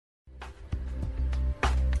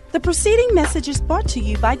The preceding message is brought to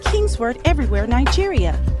you by King's Word Everywhere,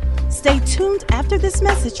 Nigeria. Stay tuned after this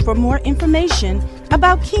message for more information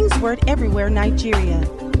about King's Word Everywhere, Nigeria.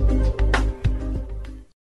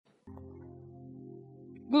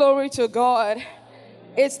 Glory to God.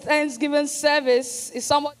 It's Thanksgiving service. Is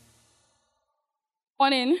someone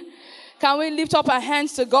morning? Can we lift up our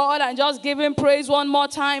hands to God and just give him praise one more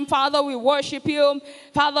time? Father, we worship you.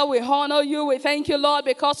 Father, we honor you. We thank you, Lord,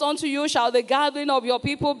 because unto you shall the gathering of your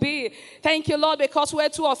people be. Thank you, Lord, because where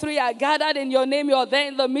two or three are gathered in your name, you are there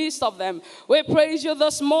in the midst of them. We praise you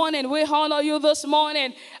this morning. We honor you this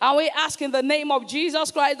morning. And we ask in the name of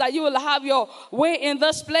Jesus Christ that you will have your way in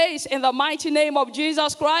this place. In the mighty name of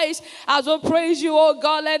Jesus Christ, as we praise you, oh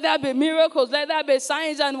God, let there be miracles. Let there be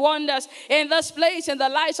signs and wonders in this place, in the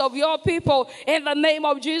lives of your people. In the name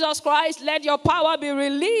of Jesus Christ, let your power be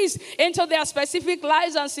released into their specific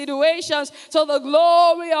lives and situations to the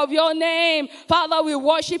glory of your name. Father, we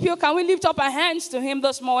worship you. Can we lift up our hands to him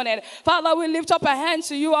this morning? Father, we lift up our hands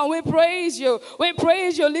to you and we praise you. We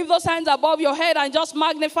praise you. Lift those hands above your head and just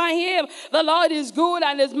magnify him. The Lord is good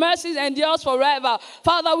and his mercy endures forever.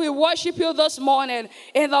 Father, we worship you this morning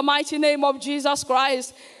in the mighty name of Jesus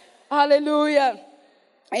Christ. Hallelujah.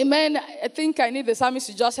 Amen. I think I need the psalmist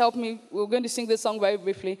to just help me. We're going to sing this song very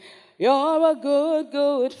briefly. You're a good,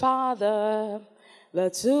 good Father.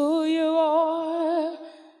 That's who you are.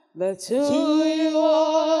 That's who you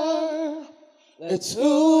are. That's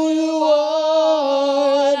who you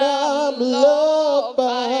are. And I'm loved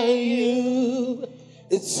by you.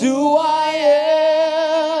 It's who I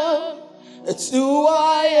am. It's who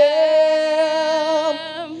I am.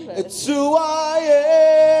 It's who I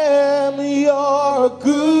am. You're a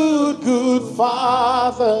good, good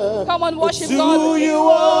Father. Come on, worship it's God. Who you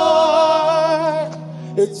are.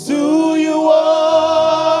 It's who you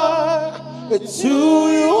are. It's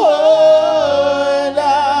who you are. And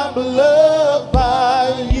I'm loved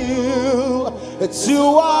by you. It's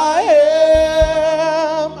who I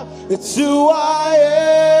am. It's who I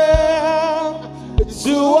am. It's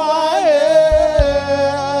who I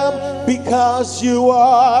am. Because you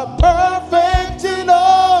are perfect in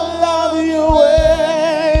all of your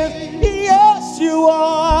ways. Yes, you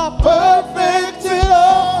are perfect in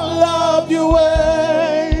all of your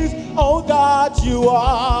ways. Oh God, you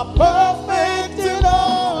are perfect in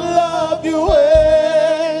all of your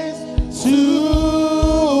ways. To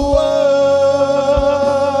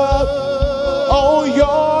us. Oh,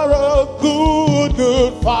 you're a good,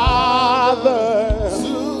 good Father.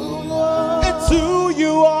 It's who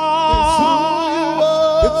you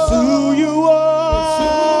are. It's who you are.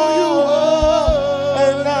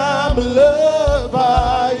 And I'm loved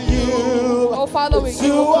by you. Oh, Father, we It's give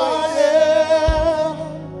you who praise. I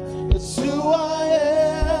am. It's who I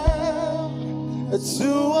am. It's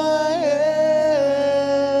who I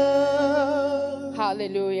am.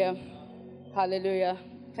 Hallelujah. Hallelujah.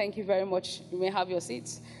 Thank you very much. You may have your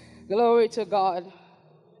seats. Glory to God.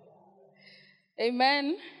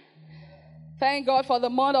 Amen. Thank God for the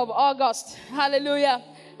month of August. Hallelujah.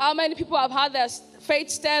 How many people have had their faith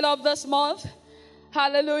stirred up this month?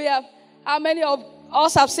 Hallelujah. How many of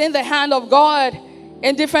us have seen the hand of God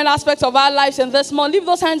in different aspects of our lives in this month? Leave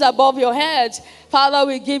those hands above your heads. Father,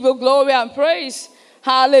 we give you glory and praise.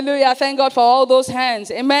 Hallelujah. Thank God for all those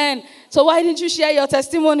hands. Amen. So why didn't you share your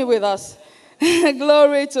testimony with us?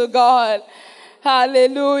 Glory to God.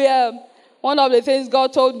 Hallelujah. One of the things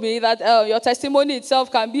God told me that your testimony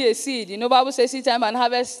itself can be a seed. You know, Bible says seed time and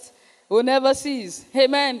harvest will never cease.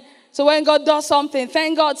 Amen. So when God does something,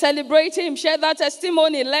 thank God, celebrate him, share that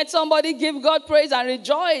testimony. Let somebody give God praise and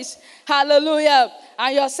rejoice. Hallelujah.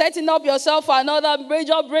 And you're setting up yourself for another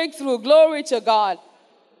major breakthrough. Glory to God.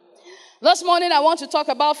 This morning, I want to talk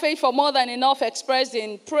about faith for more than enough expressed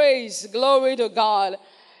in praise. Glory to God.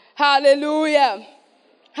 Hallelujah.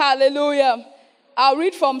 Hallelujah. I'll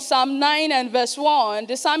read from Psalm 9 and verse 1.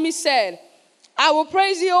 The psalmist said, I will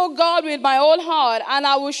praise you, O God, with my whole heart, and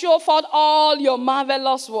I will show forth all your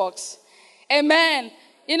marvelous works. Amen.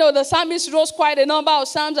 You know, the psalmist wrote quite a number of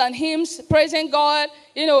psalms and hymns, praising God,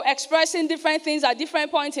 you know, expressing different things at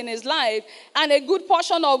different points in his life. And a good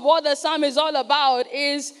portion of what the psalm is all about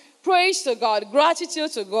is praise to God,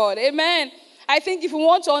 gratitude to God. Amen. I think if we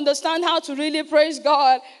want to understand how to really praise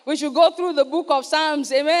God, we should go through the book of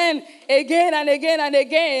Psalms, amen, again and again and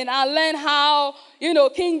again, and learn how, you know,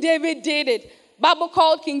 King David did it. Bible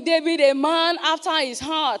called King David a man after his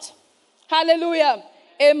heart. Hallelujah.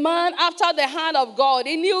 A man after the heart of God.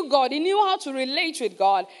 He knew God. He knew how to relate with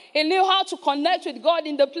God. He knew how to connect with God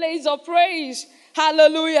in the place of praise.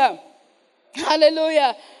 Hallelujah.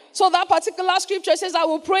 Hallelujah. So that particular scripture says, I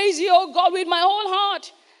will praise you, O God, with my whole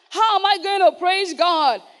heart. How am I going to praise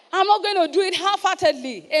God? I'm not going to do it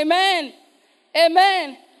half-heartedly. Amen.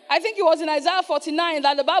 Amen. I think it was in Isaiah 49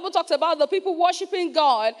 that the Bible talks about the people worshiping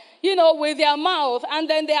God, with their mouth, and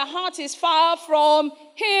then their heart is far from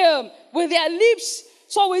him, with their lips.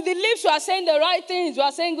 So with the lips, you are saying the right things. You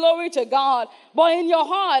are saying glory to God. But in your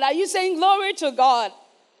heart, are you saying glory to God?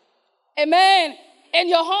 Amen. In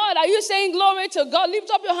your heart, are you saying glory to God?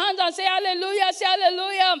 Lift up your hands and say hallelujah. Say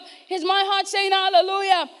hallelujah. Is my heart saying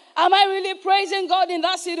hallelujah? Am I really praising God in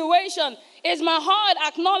that situation? Is my heart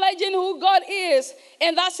acknowledging who God is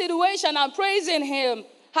in that situation and praising him?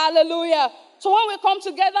 Hallelujah. So when we come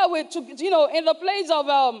together in the place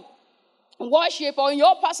of worship or in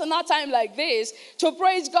your personal time like this to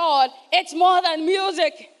praise God, it's more than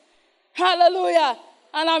music. Hallelujah.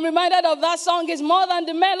 And I'm reminded of that song. It's more than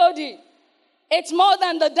the melody. It's more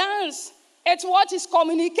than the dance. It's what is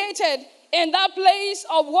communicated in that place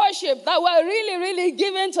of worship that we're really, really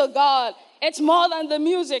giving to God. It's more than the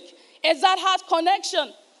music. It's that heart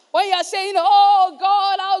connection. When you're saying, oh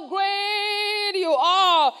God, how great you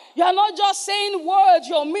are. You're not just saying words,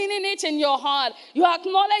 you're meaning it in your heart. You're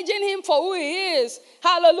acknowledging him for who he is.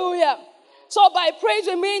 Hallelujah. So by praise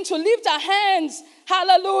we mean to lift our hands.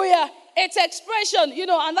 Hallelujah. It's expression,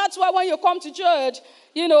 and that's why when you come to church,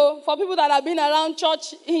 for people that have been around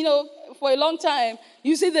church, for a long time,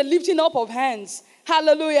 you see the lifting up of hands.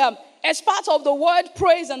 Hallelujah. It's part of the word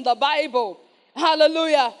praise in the Bible.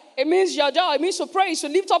 Hallelujah. It means your joy. It means to praise, to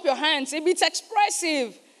lift up your hands. It's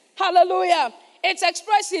expressive. Hallelujah. It's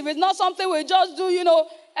expressive. It's not something we just do,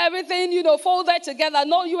 everything, folded together.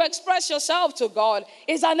 No, you express yourself to God.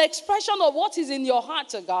 It's an expression of what is in your heart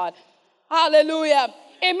to God. Hallelujah.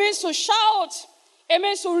 It means to shout. It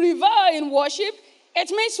means to revere in worship.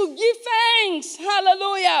 It means to give thanks.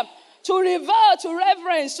 Hallelujah. To revere, to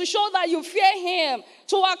reverence, to show that you fear him.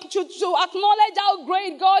 To acknowledge how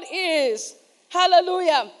great God is.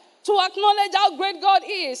 Hallelujah. To acknowledge how great God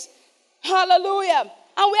is. Hallelujah.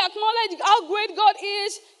 And we acknowledge how great God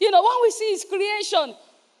is, when we see his creation.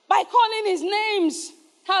 By calling his names.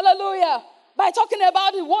 Hallelujah. By talking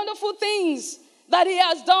about the wonderful things that he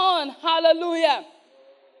has done. Hallelujah.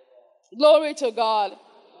 Glory to God.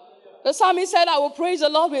 The psalmist said, I will praise the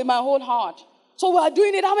Lord with my whole heart. So we are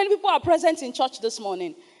doing it. How many people are present in church this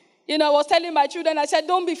morning? I was telling my children, I said,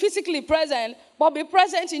 don't be physically present, but be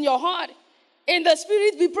present in your heart. In the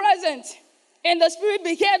spirit, be present. In the spirit,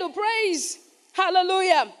 be here to praise.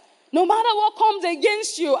 Hallelujah. No matter what comes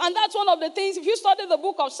against you. And that's one of the things, if you study the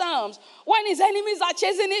book of Psalms, when his enemies are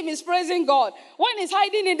chasing him, he's praising God. When he's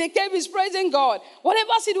hiding in the cave, he's praising God.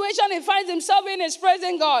 Whatever situation he finds himself in, he's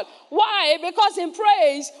praising God. Why? Because in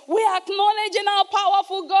praise, we are acknowledging how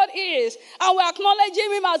powerful God is. And we're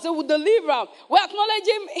acknowledging him as the deliverer. We're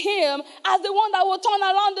acknowledging him as the one that will turn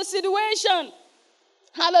around the situation.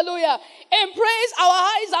 Hallelujah. In praise, our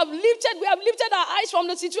eyes have lifted. We have lifted our eyes from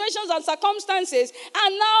the situations and circumstances.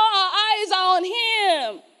 And now our eyes are on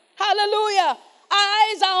him. Hallelujah. Our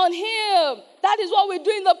eyes are on him. That is what we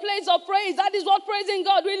do in the place of praise. That is what praising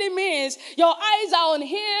God really means. Your eyes are on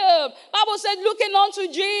him. Bible said, looking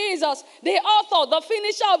unto Jesus, the author, the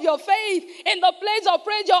finisher of your faith. In the place of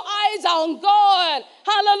praise, your eyes are on God.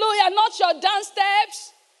 Hallelujah. Not your dance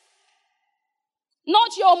steps.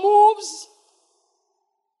 Not your moves.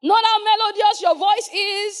 Not how melodious your voice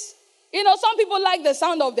is. Some people like the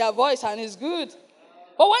sound of their voice and it's good.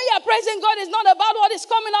 But when you are praising God, it's not about what is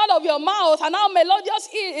coming out of your mouth and how melodious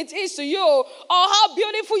it is to you, or how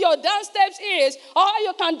beautiful your dance steps is, or how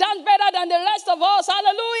you can dance better than the rest of us.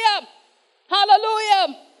 Hallelujah.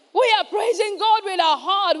 Hallelujah. We are praising God with our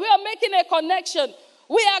heart. We are making a connection.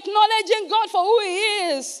 We are acknowledging God for who he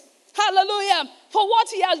is. Hallelujah. For what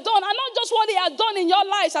he has done. And not just what he has done in your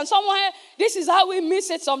lives. And somewhere, this is how we miss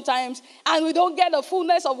it sometimes. And we don't get the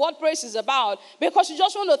fullness of what praise is about. Because you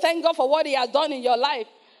just want to thank God for what he has done in your life.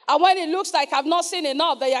 And when it looks like I've not seen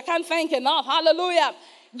enough, that you can't thank enough. Hallelujah.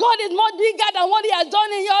 God is more bigger than what he has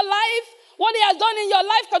done in your life. What he has done in your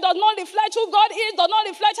life does not reflect who God is. Does not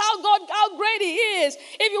reflect how great he is.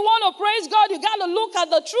 If you want to praise God, you got to look at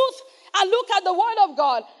the truth. And look at the word of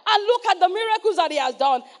God. And look at the miracles that he has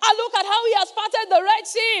done. And look at how he has parted the Red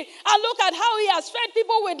Sea. And look at how he has fed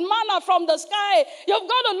people with manna from the sky. You've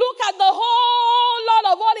got to look at the whole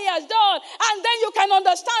lot of what he has done. And then you can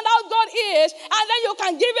understand how God is. And then you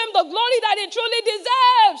can give him the glory that he truly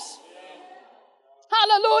deserves.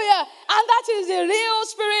 Hallelujah. And that is the real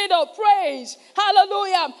spirit of praise.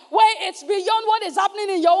 Hallelujah. Where it's beyond what is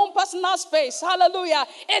happening in your own personal space. Hallelujah.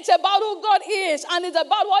 It's about who God is. And it's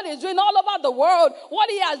about what he's doing all over the world. What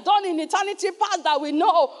he has done in eternity past that we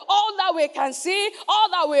know. All that we can see. All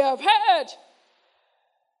that we have heard.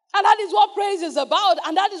 And that is what praise is about.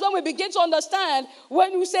 And that is when we begin to understand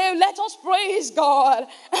when we say, let us praise God.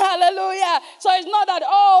 Hallelujah. So it's not that,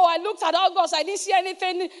 oh, I looked at August, I didn't see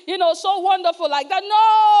anything, so wonderful like that.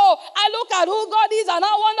 No, I look at who God is and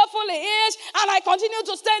how wonderful He is. And I continue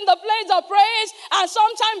to stay in the place of praise. And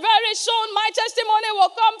sometime very soon, my testimony will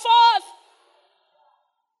come forth.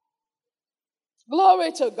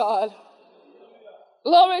 Glory to God.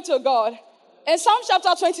 Glory to God. In Psalm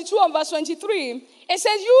chapter 22 and verse 23, it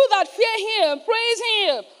says, you that fear Him, praise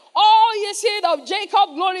Him. All ye seed of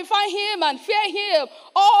Jacob, glorify Him and fear Him.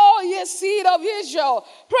 All ye seed of Israel.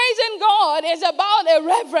 Praising God is about a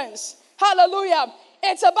reverence. Hallelujah.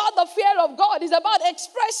 It's about the fear of God. It's about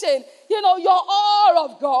expressing, your awe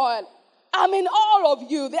of God. I'm in awe of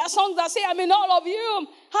you. There are songs that say, I'm in awe of you.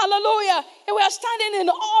 Hallelujah. And we are standing in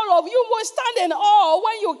awe of you. We stand in awe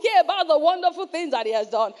when you hear about the wonderful things that He has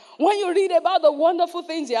done. When you read about the wonderful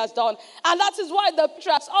things He has done. And that is why the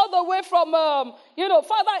pictures all the way from,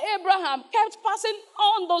 Father Abraham kept passing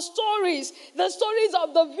on the stories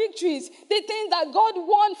of the victories, the things that God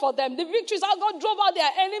won for them, the victories, how God drove out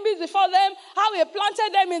their enemies before them, how He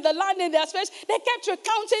planted them in the land in their space. They kept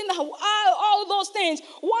recounting all those things.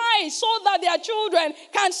 Why? So that their children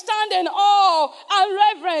can stand in awe and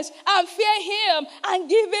reverence and fear Him and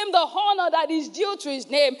give Him the honor that is due to His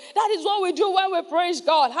name. That is what we do when we praise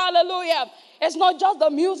God. Hallelujah. It's not just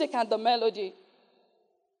the music and the melody.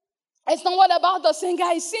 It's not what about the singer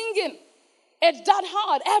is singing. It's that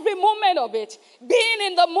hard, every moment of it. Being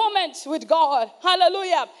in the moment with God.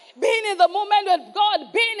 Hallelujah. Being in the moment with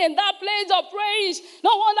God. Being in that place of praise.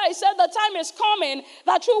 No wonder He said the time is coming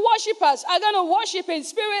that true worshipers are going to worship in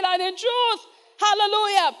spirit and in truth.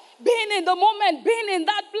 Hallelujah. Being in the moment, being in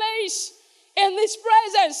that place, in His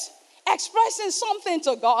presence, expressing something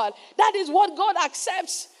to God. That is what God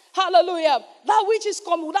accepts. Hallelujah. That which is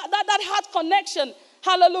that heart connection.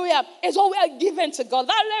 Hallelujah. Is what we are giving to God.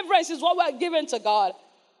 That reverence is what we are giving to God.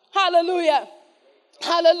 Hallelujah.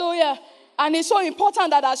 Hallelujah. And it's so important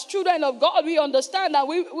that as children of God, we understand that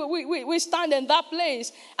we stand in that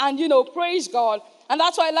place and, praise God. And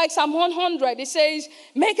that's why I like Psalm 100. It says,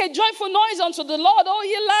 make a joyful noise unto the Lord, all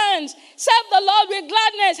ye lands. Serve the Lord with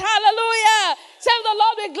gladness. Hallelujah. Serve the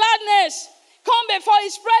Lord with gladness. Come before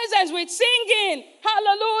His presence with singing.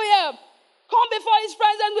 Hallelujah. Come before His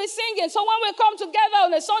presence with singing. So when we come together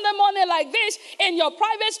on a Sunday morning like this, in your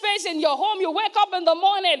private space, in your home, you wake up in the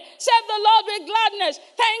morning, serve the Lord with gladness.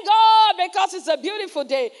 Thank God because it's a beautiful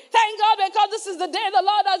day. Thank God because this is the day the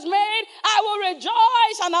Lord has made. I will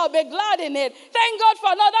rejoice and I'll be glad in it. Thank God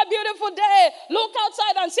for another beautiful day. Look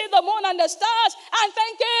outside and see the moon and the stars and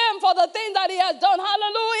thank Him for the things that He has done.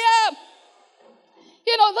 Hallelujah.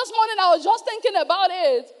 This morning I was just thinking about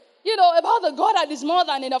it. About the God that is more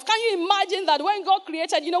than enough. Can you imagine that when God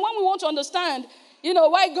created, when we want to understand,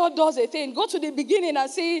 why God does a thing, go to the beginning and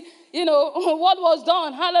see, what was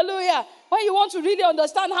done. Hallelujah. When you want to really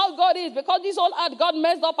understand how God is, because this whole earth, God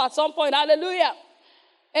messed up at some point. Hallelujah.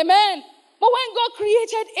 Amen. But when God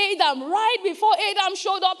created Adam, right before Adam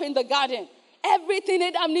showed up in the garden, everything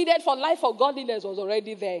Adam needed for life or godliness was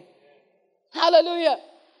already there. Hallelujah.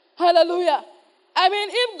 Hallelujah. I mean,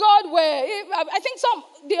 if God were, I think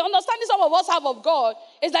the understanding some of us have of God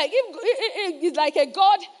is like, it's like a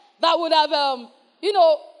God that would have,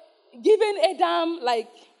 given Adam, like,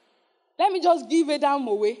 let me just give Adam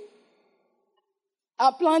away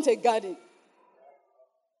and plant a garden.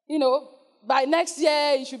 By next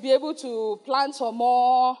year, you should be able to plant some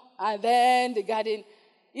more, and then the garden,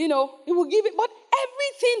 he will give it. But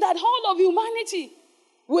everything that all of humanity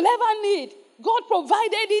will ever need, God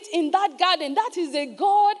provided it in that garden. That is a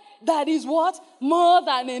God that is what? More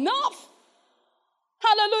than enough.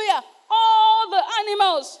 Hallelujah. All the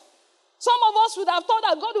animals. Some of us would have thought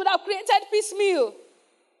that God would have created piecemeal.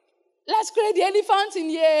 Let's create the elephant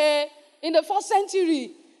in the 1st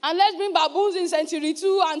century. And let's bring baboons in century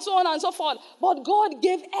 2 and so on and so forth. But God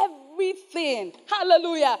gave everything.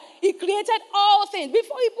 Hallelujah. He created all things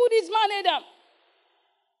before He put His man Adam.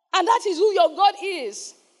 And that is who your God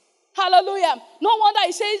is. Hallelujah. No wonder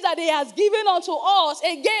He says that He has given unto us,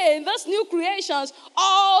 again, those new creations,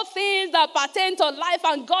 all things that pertain to life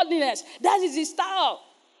and godliness. That is His style.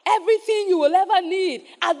 Everything you will ever need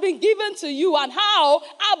has been given to you. And how?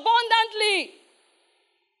 Abundantly.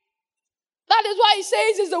 That is why He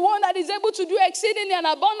says He's the one that is able to do exceedingly and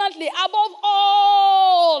abundantly above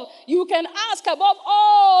all you can ask, above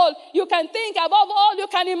all you can think, above all you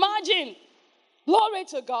can imagine. Glory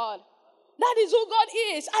to God. That is who God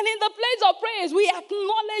is. And in the place of praise, we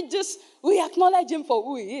acknowledge this. We acknowledge Him for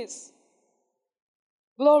who He is.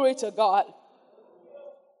 Glory to God.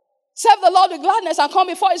 Serve the Lord with gladness and come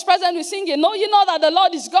before his presence with singing. Know ye not that the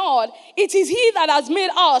Lord is God? It is he that has made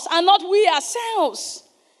us and not we ourselves.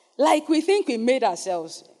 Like we think we made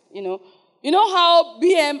ourselves, You know how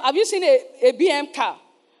have you seen a BM car?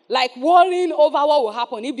 Like worrying over what will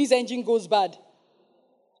happen if this engine goes bad.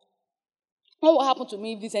 What will happen to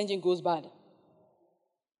me if this engine goes bad?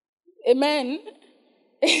 Amen.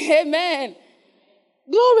 Amen.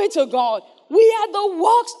 Glory to God. We are the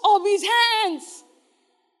works of his hands.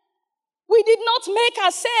 We did not make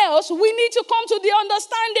ourselves. We need to come to the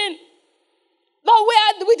understanding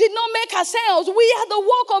that we did not make ourselves. We are the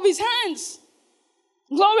work of his hands.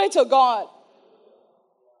 Glory to God.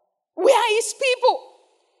 We are his people.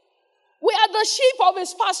 We are the sheep of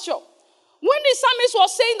his pasture. When the psalmist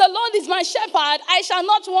was saying, the Lord is my shepherd, I shall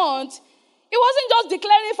not want, it wasn't just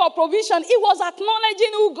declaring for provision. It was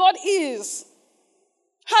acknowledging who God is.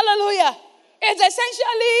 Hallelujah. It's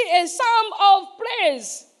essentially a psalm of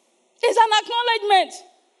praise. It's an acknowledgement.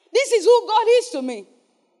 This is who God is to me.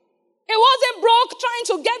 It wasn't broke trying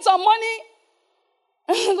to get some money.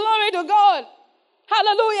 Glory to God.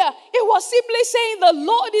 Hallelujah. It was simply saying the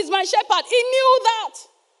Lord is my shepherd. He knew that.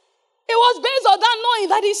 It was based on that knowing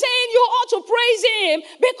that he's saying you ought to praise him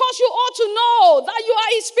because you ought to know that you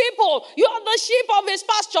are his people. You are the sheep of his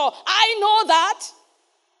pasture. I know that.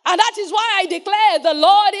 And that is why I declare the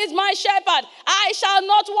Lord is my shepherd. I shall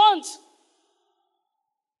not want.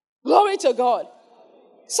 Glory to God.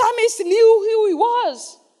 Psalmist knew who he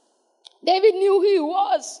was. David knew who he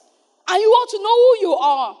was. And you ought to know who you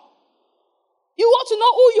are. You ought to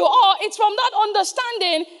know who you are. It's from that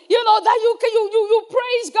understanding, that you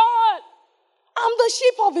praise God. I'm the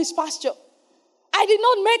sheep of his pasture. I did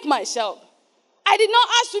not make myself. I did not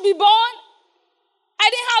ask to be born. I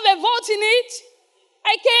didn't have a vote in it.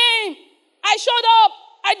 I came. I showed up.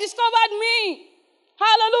 I discovered me.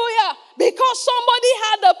 Hallelujah. Because somebody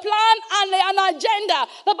had a plan and an agenda.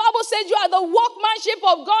 The Bible says you are the workmanship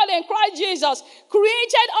of God in Christ Jesus,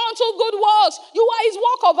 created unto good works. You are his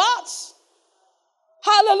work of art.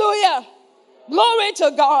 Hallelujah. Glory to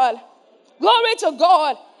God. Glory to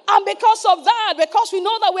God. And because of that, because we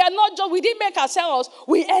know that we didn't make ourselves,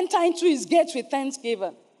 we enter into his gates with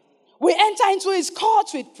thanksgiving. We enter into his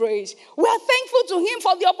courts with praise. We are thankful to him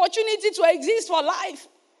for the opportunity to exist for life.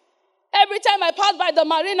 Every time I pass by the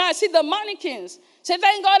marina, I see the mannequins. Say,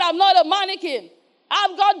 thank God I'm not a mannequin.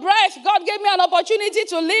 I've got breath. God gave me an opportunity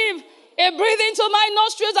to live. It breathed into my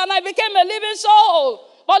nostrils and I became a living soul.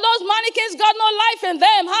 But those mannequins got no life in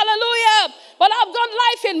them. Hallelujah. But I've got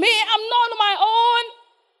life in me. I'm not my own.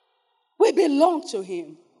 We belong to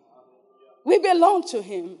him. We belong to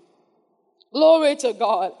him. Glory to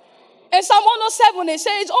God. In Psalm 107, it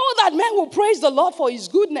says, oh, that men will praise the Lord for his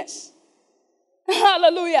goodness.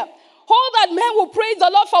 Hallelujah. Oh, that men will praise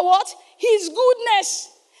the Lord for what? His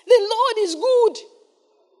goodness. The Lord is good.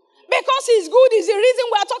 Because he's good is the reason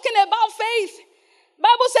we are talking about faith.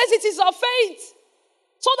 Bible says it is of faith.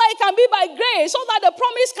 So that it can be by grace, so that the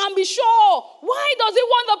promise can be sure. Why does he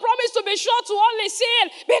want the promise to be sure to only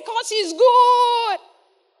sin? Because he's good.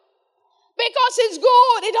 Because he's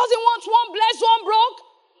good. He doesn't want one blessed, one broke.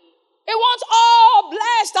 He wants all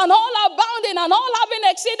blessed and all abounding and all having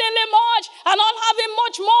exceedingly much and all having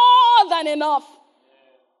much more than enough.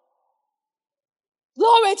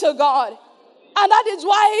 Glory to God. And that is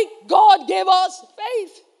why God gave us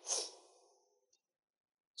faith.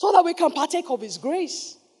 So that we can partake of his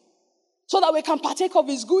grace. So that we can partake of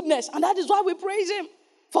his goodness. And that is why we praise him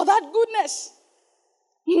for that goodness.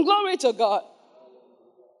 Glory to God.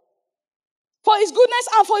 For his goodness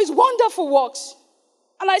and for his wonderful works.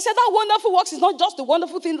 And I said that wonderful works is not just the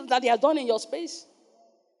wonderful thing that he has done in your space.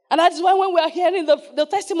 And that is why when we are hearing the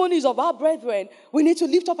testimonies of our brethren, we need to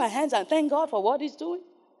lift up our hands and thank God for what he's doing.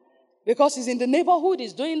 Because he's in the neighborhood,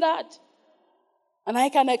 he's doing that. And I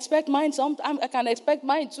can expect mine sometime. I can expect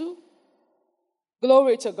mine too.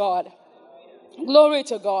 Glory to God. Glory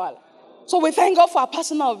to God. So we thank God for our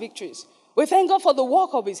personal victories. We thank God for the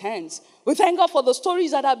work of his hands. We thank God for the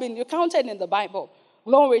stories that have been recounted in the Bible.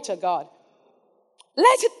 Glory to God.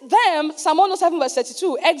 Let them, Psalm 107 verse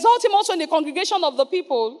 32, exalt him also in the congregation of the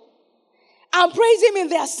people and praise him in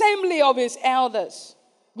the assembly of his elders.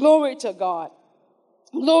 Glory to God.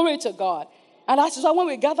 Glory to God. And that is why when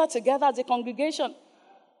we gather together as a congregation,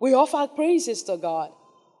 we offer praises to God.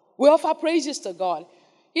 We offer praises to God.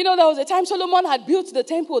 There was a time Solomon had built the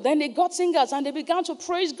temple. Then they got singers and they began to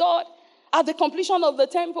praise God at the completion of the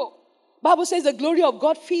temple. Bible says the glory of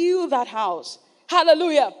God filled that house.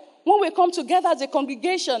 Hallelujah. When we come together as a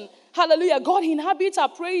congregation, hallelujah, God inhabits our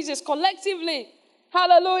praises collectively.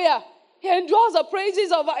 Hallelujah. He endures the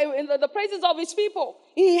praises of his people.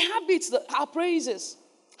 He inhabits our praises.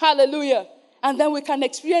 Hallelujah. And then we can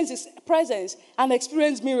experience His presence and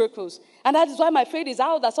experience miracles. And that is why my faith is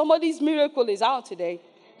out, that somebody's miracle is out today.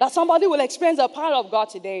 That somebody will experience the power of God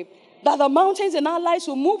today. That the mountains in our lives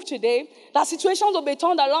will move today. That situations will be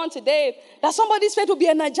turned around today. That somebody's faith will be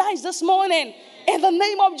energized this morning. In the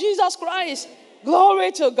name of Jesus Christ.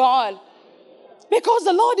 Glory to God. Because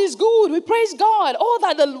the Lord is good. We praise God. Oh,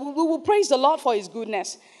 that we will praise the Lord for His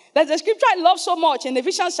goodness. There's a scripture I love so much in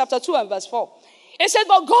Ephesians chapter 2 and verse 4. It said,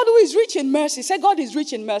 but God who is rich in mercy. Say, God is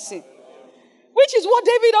rich in mercy. Which is what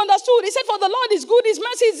David understood. He said, for the Lord is good, His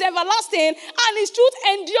mercy is everlasting, and His truth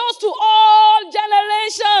endures to all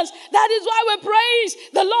generations. That is why we praise.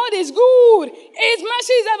 The Lord is good. His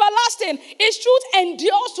mercy is everlasting. His truth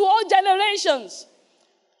endures to all generations.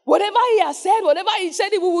 Whatever He has said, whatever He said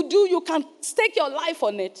He will do, you can stake your life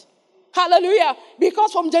on it. Hallelujah.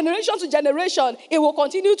 Because from generation to generation, He will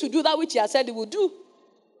continue to do that which He has said He will do.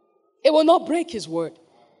 It will not break His word.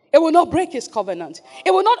 It will not break His covenant. It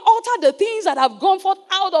will not alter the things that have gone forth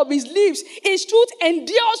out of His lips. His truth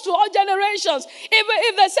endures to all generations.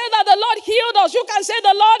 If they say that the Lord healed us, you can say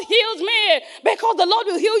the Lord heals me. Because the Lord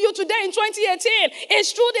will heal you today in 2018.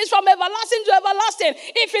 His truth is from everlasting to everlasting.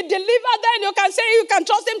 If He delivered then, you can say you can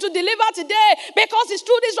trust Him to deliver today. Because His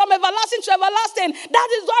truth is from everlasting to everlasting. That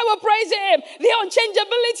is why we praise Him. The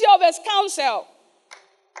unchangeability of His counsel.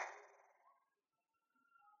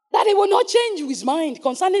 That He will not change His mind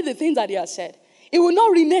concerning the things that He has said. He will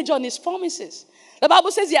not renege on His promises. The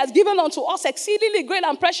Bible says He has given unto us exceedingly great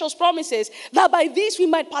and precious promises, that by this we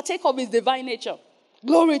might partake of His divine nature.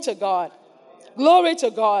 Glory to God. Glory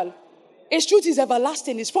to God. His truth is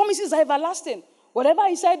everlasting. His promises are everlasting. Whatever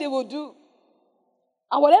He said He will do.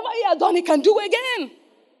 And whatever He has done, He can do again.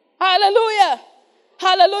 Hallelujah.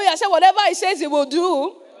 Hallelujah. So whatever He says He will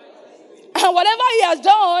do, and whatever He has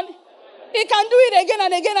done, He can do it again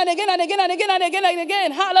and again and again and again and again and again and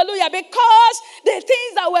again. Hallelujah. Because the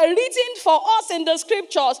things that were written for us in the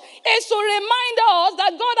scriptures is to remind us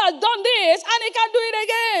that God has done this and He can do it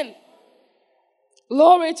again.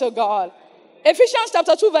 Glory to God. Ephesians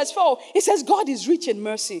chapter 2 verse 4, it says God is rich in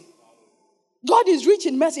mercy. God is rich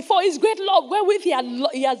in mercy for His great love wherewith He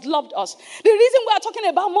has loved us. The reason we are talking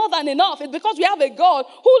about more than enough is because we have a God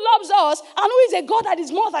who loves us and who is a God that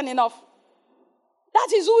is more than enough. That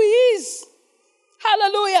is who He is.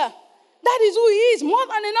 Hallelujah. That is who He is, more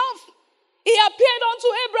than enough. He appeared unto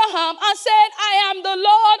Abraham and said, I am the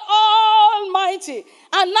Lord Almighty.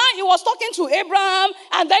 And now He was talking to Abraham,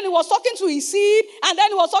 and then He was talking to his seed, and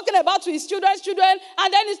then He was talking about to his children's children, and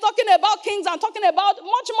then He's talking about kings and talking about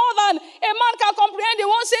much more than a man can comprehend in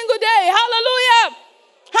one single day. Hallelujah.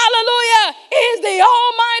 Hallelujah. He is the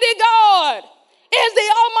Almighty God. He is the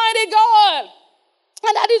Almighty God.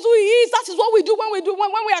 And that is who He is. That is what we do when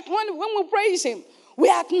we praise Him. We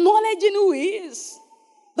are acknowledging who He is.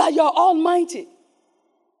 That you're almighty.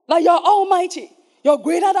 That you're almighty. You're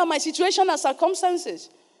greater than my situation and circumstances.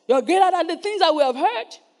 You're greater than the things that we have heard.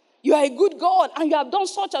 You are a good God and you have done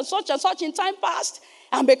such and such and such in time past.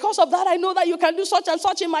 And because of that, I know that you can do such and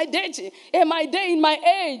such in my day, in my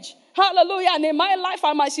age. Hallelujah. And in my life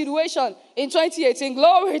and my situation in 2018.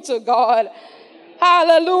 Glory to God.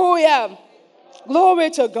 Hallelujah. Glory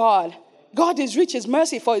to God. God is rich in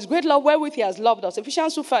mercy for His great love wherewith He has loved us.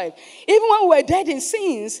 Ephesians 2:5. Even when we were dead in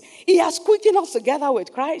sins, He has quickened us together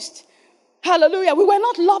with Christ. Hallelujah. We were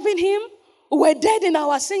not loving Him. We were dead in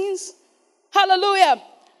our sins. Hallelujah.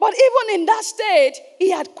 But even in that state, He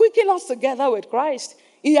had quickened us together with Christ.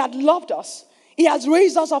 He had loved us. He has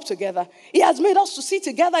raised us up together. He has made us to sit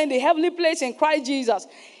together in the heavenly place in Christ Jesus.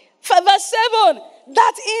 Verse 7.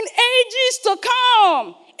 That in ages to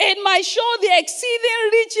come, it might show the exceeding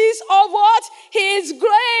riches of what? His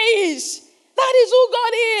grace. That is who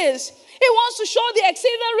God is. He wants to show the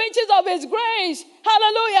exceeding riches of His grace.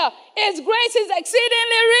 Hallelujah. His grace is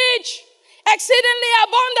exceedingly rich, exceedingly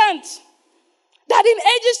abundant. That in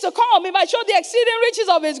ages to come, He might show the exceeding riches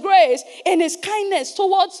of His grace in His kindness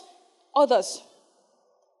towards others.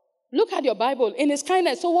 Look at your Bible. In His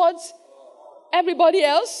kindness towards everybody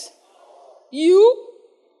else. You.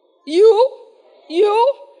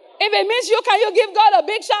 If it means you, can you give God a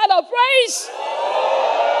big shout of praise?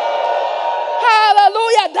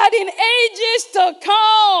 Hallelujah. That in ages to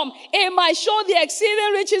come, it might show the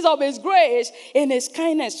exceeding riches of His grace in His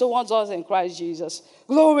kindness towards us in Christ Jesus.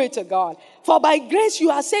 Glory to God. For by grace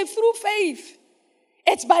you are saved through faith.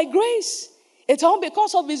 It's by grace. It's all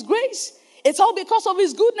because of His grace. It's all because of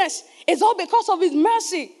His goodness. It's all because of His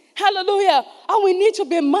mercy. Hallelujah. And we need to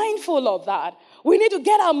be mindful of that. We need to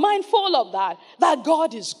get our mind full of that. That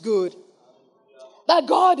God is good. That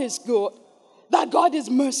God is good. That God is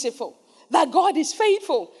merciful. That God is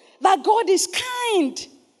faithful. That God is kind.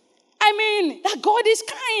 I mean, that God is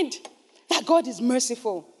kind, that God is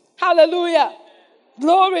merciful. Hallelujah.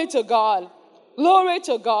 Glory to God. Glory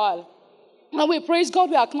to God. And we praise God,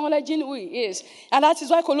 we are acknowledging who He is. And that is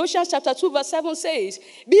why Colossians chapter 2 verse 7 says,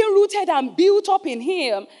 be rooted and built up in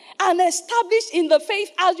Him and established in the faith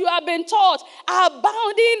as you have been taught,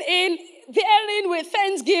 abounding in therein with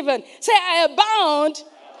thanksgiving. Say, I abound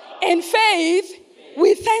in faith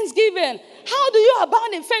with thanksgiving. How do you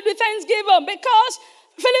abound in faith with thanksgiving? Because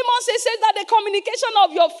Philemon says that the communication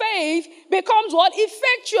of your faith becomes what?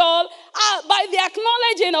 Effectual by the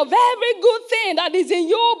acknowledging of every good thing that is in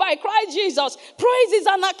you by Christ Jesus. Praise is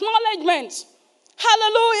an acknowledgement.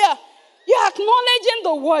 Hallelujah. You're acknowledging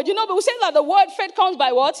the word. You know, but we say that the word faith comes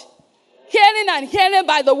by what? Hearing and hearing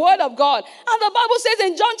by the word of God. And the Bible says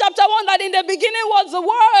in John chapter 1 that in the beginning was the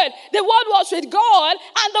word. The word was with God.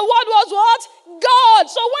 And the word was what? God.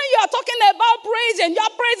 So when you are talking about praising, you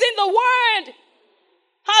are praising the word.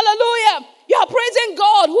 Hallelujah. You are praising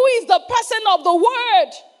God, who is the person of the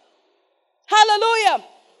word. Hallelujah.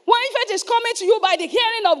 When faith is coming to you by the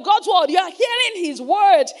hearing of God's word, you are hearing His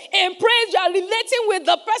word. In praise, you are relating with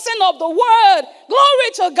the person of the word. Glory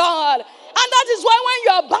to God. And that is why when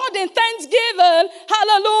you are bound in thanksgiving,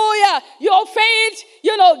 hallelujah, your faith,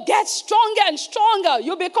 gets stronger and stronger.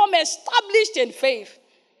 You become established in faith.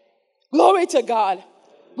 Glory to God.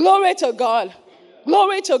 Glory to God.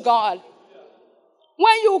 Glory to God.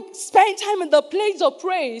 When you spend time in the place of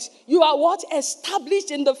praise, you are what? Established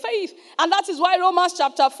in the faith. And that is why Romans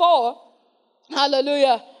chapter 4,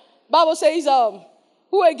 hallelujah, Bible says,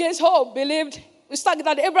 who against hope believed,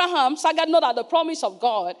 that Abraham staggered not at the promise of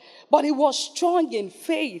God, but he was strong in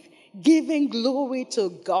faith, giving glory to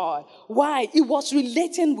God. Why? It was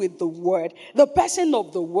relating with the word, the person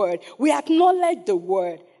of the word. We acknowledge the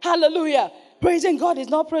word. Hallelujah. Praising God is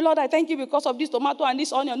not pray, Lord, I thank you because of this tomato and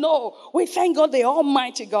this onion. No, we thank God, the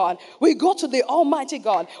Almighty God. We go to the Almighty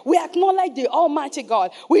God. We acknowledge the Almighty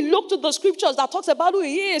God. We look to the scriptures that talks about who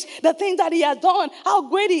He is, the things that He has done, how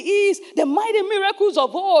great He is, the mighty miracles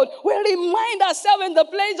of old. We remind ourselves in the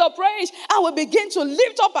place of praise, and we begin to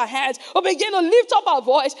lift up our hands. We begin to lift up our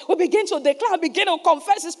voice. We begin to declare, begin to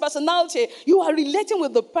confess His personality. You are relating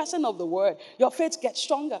with the person of the word. Your faith gets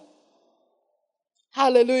stronger.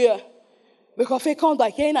 Hallelujah. Because faith comes by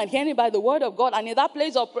hearing and hearing by the word of God. And in that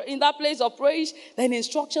place of praise, then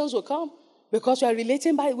instructions will come. Because you are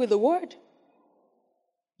relating with the word.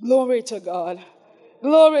 Glory to God.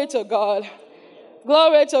 Glory to God.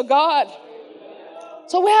 Glory to God.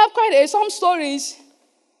 So we have quite some stories.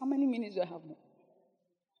 How many minutes do I have now?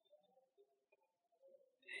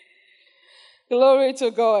 Glory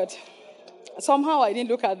to God. Somehow I didn't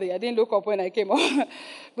look up when I came up.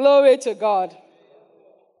 Glory to God.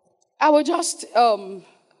 I will just go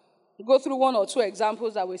through one or two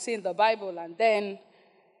examples that we see in the Bible, and then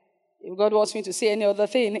if God wants me to say any other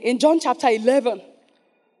thing. In John chapter 11,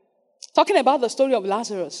 talking about the story of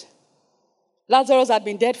Lazarus. Lazarus had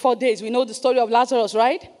been dead 4 days. We know the story of Lazarus,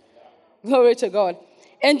 right? Glory to God.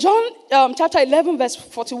 In John chapter 11, verse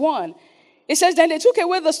 41, it says, then they took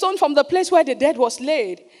away the stone from the place where the dead was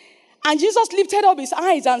laid. And Jesus lifted up His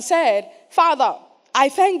eyes and said, Father, I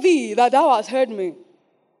thank Thee that Thou hast heard me.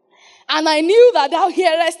 And I knew that Thou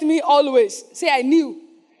hearest me always. Say, I knew.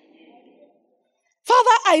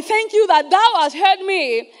 Father, I thank You that Thou hast heard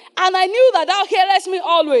me, and I knew that Thou hearest me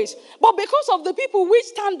always. But because of the people which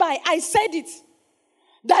stand by, I said it,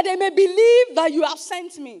 that they may believe that You have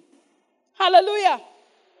sent me. Hallelujah.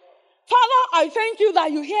 Father, I thank You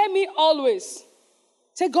that You hear me always.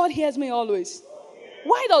 Say, God hears me always.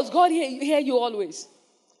 Why does God hear you always?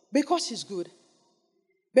 Because He's good.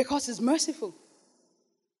 Because He's merciful.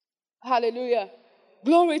 Hallelujah.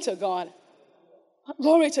 Glory to God.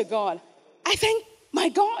 Glory to God. I thank my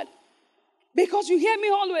God because You hear me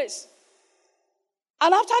always.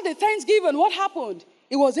 And after the thanksgiving, what happened?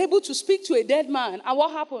 He was able to speak to a dead man. And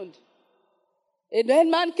what happened? A dead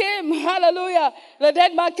man came. Hallelujah. The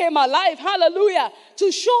dead man came alive. Hallelujah.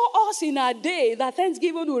 To show us in our day that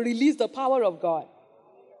thanksgiving will release the power of God.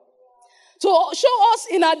 To show us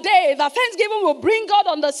in our day that thanksgiving will bring God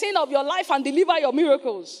on the scene of your life and deliver your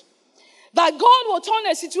miracles. That God will turn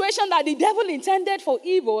a situation that the devil intended for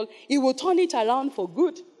evil, He will turn it around for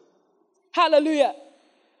good. Hallelujah.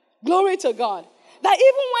 Glory to God. That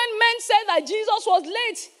even when men said that Jesus was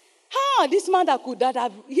late, this man that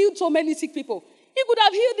have healed so many sick people, He could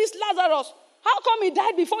have healed this Lazarus. How come he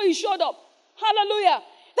died before he showed up? Hallelujah.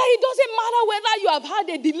 That it doesn't matter whether you have had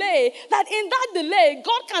a delay, that in that delay,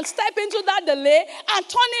 God can step into that delay and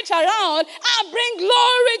turn it around and bring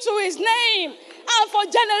glory to His name. And for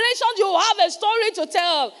generations, you will have a story to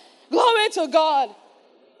tell. Glory to God.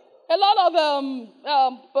 A lot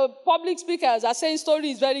of public speakers are saying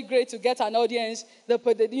story is very great to get an audience.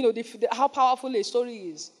 How powerful a story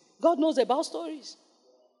is. God knows about stories.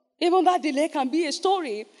 Even that delay can be a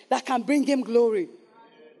story that can bring him glory.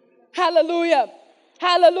 Hallelujah.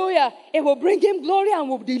 Hallelujah. It will bring him glory and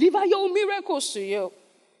will deliver your miracles to you.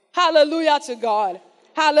 Hallelujah to God.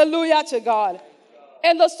 Hallelujah to God.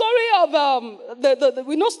 And the story of,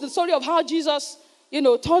 we know the story of how Jesus,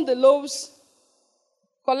 turned the loaves,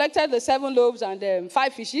 collected the 7 loaves and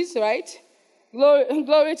 5 fishes, right?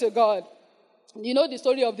 Glory to God. You know the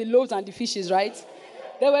story of the loaves and the fishes, right?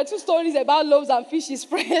 There were 2 stories about loaves and fishes.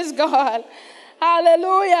 Praise God.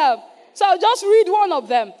 Hallelujah. So I'll just read one of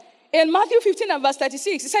them. In Matthew 15 and verse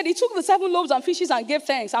 36, he said he took the 7 loaves and fishes and gave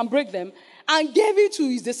thanks and broke them and gave it to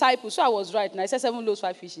his disciples. So I was right. And I said 7 loaves,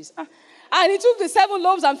 5 fishes. And he took the 7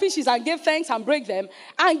 loaves and fishes and gave thanks and broke them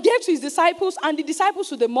and gave to his disciples and the disciples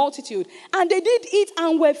to the multitude. And they did eat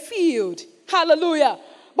and were filled. Hallelujah.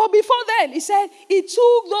 But before then, he said he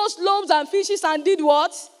took those loaves and fishes and did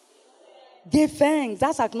what? Give thanks.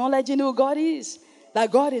 That's acknowledging who God is. That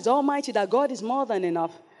God is almighty, that God is more than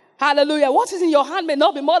enough. Hallelujah. What is in your hand may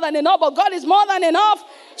not be more than enough, but God is more than enough.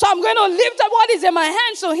 So I'm going to lift up what is in my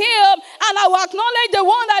hands to him, and I will acknowledge the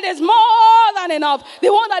one that is more than enough.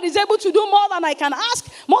 The one that is able to do more than I can ask,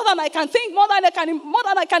 more than I can think, more than I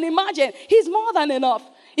can imagine. He's more than enough.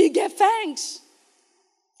 He gave thanks.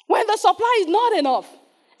 When the supply is not enough,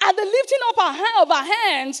 at the lifting up of our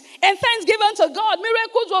hands and thanksgiving to God,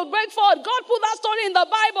 miracles will break forth. God put that story in the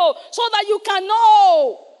Bible so that you can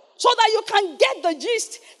know, so that you can get the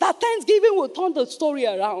gist that thanksgiving will turn the story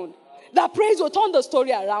around. That praise will turn the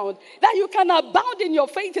story around. That you can abound in your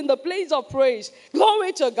faith in the place of praise.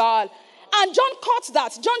 Glory to God. And John caught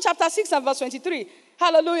that. John chapter 6 and verse 23.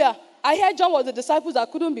 Hallelujah. I heard John was the disciples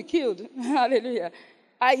that couldn't be killed. Hallelujah.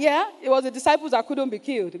 It was the disciples that couldn't be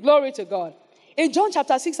killed. Glory to God. In John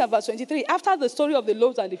chapter 6 and verse 23, after the story of the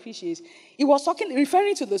loaves and the fishes, he was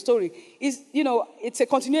referring to the story. It's a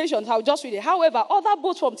continuation. I'll just read it. However, other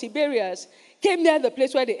boats from Tiberias came near the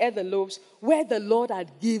place where they ate the loaves, where the Lord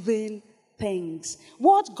had given thanks.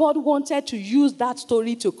 What God wanted to use that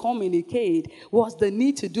story to communicate was the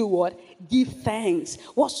need to do what? Give thanks.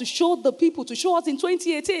 Was to show the people, to show us in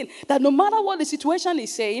 2018 that no matter what the situation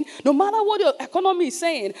is saying, no matter what your economy is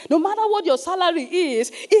saying, no matter what your salary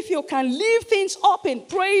is, if you can lift things up in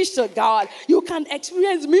praise to God, you can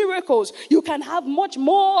experience miracles. You can have much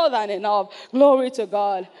more than enough. Glory to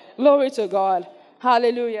God. Glory to God.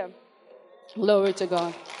 Hallelujah. Glory to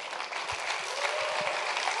God.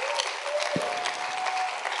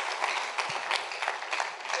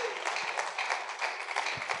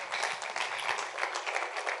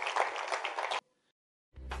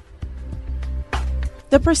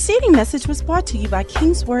 The preceding message was brought to you by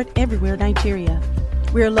King's Word Everywhere, Nigeria.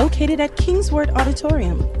 We are located at King's Word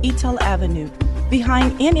Auditorium, Etel Avenue,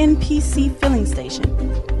 behind NNPC Filling Station,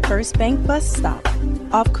 First Bank Bus Stop,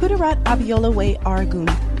 off Kudirat Abiola Way, Oregon,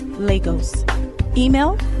 Lagos.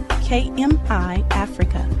 Email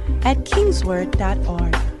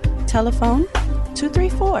kmiafrica@kingsword.org. Telephone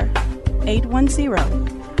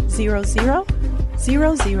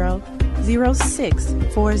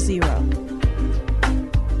 234-810-00000640.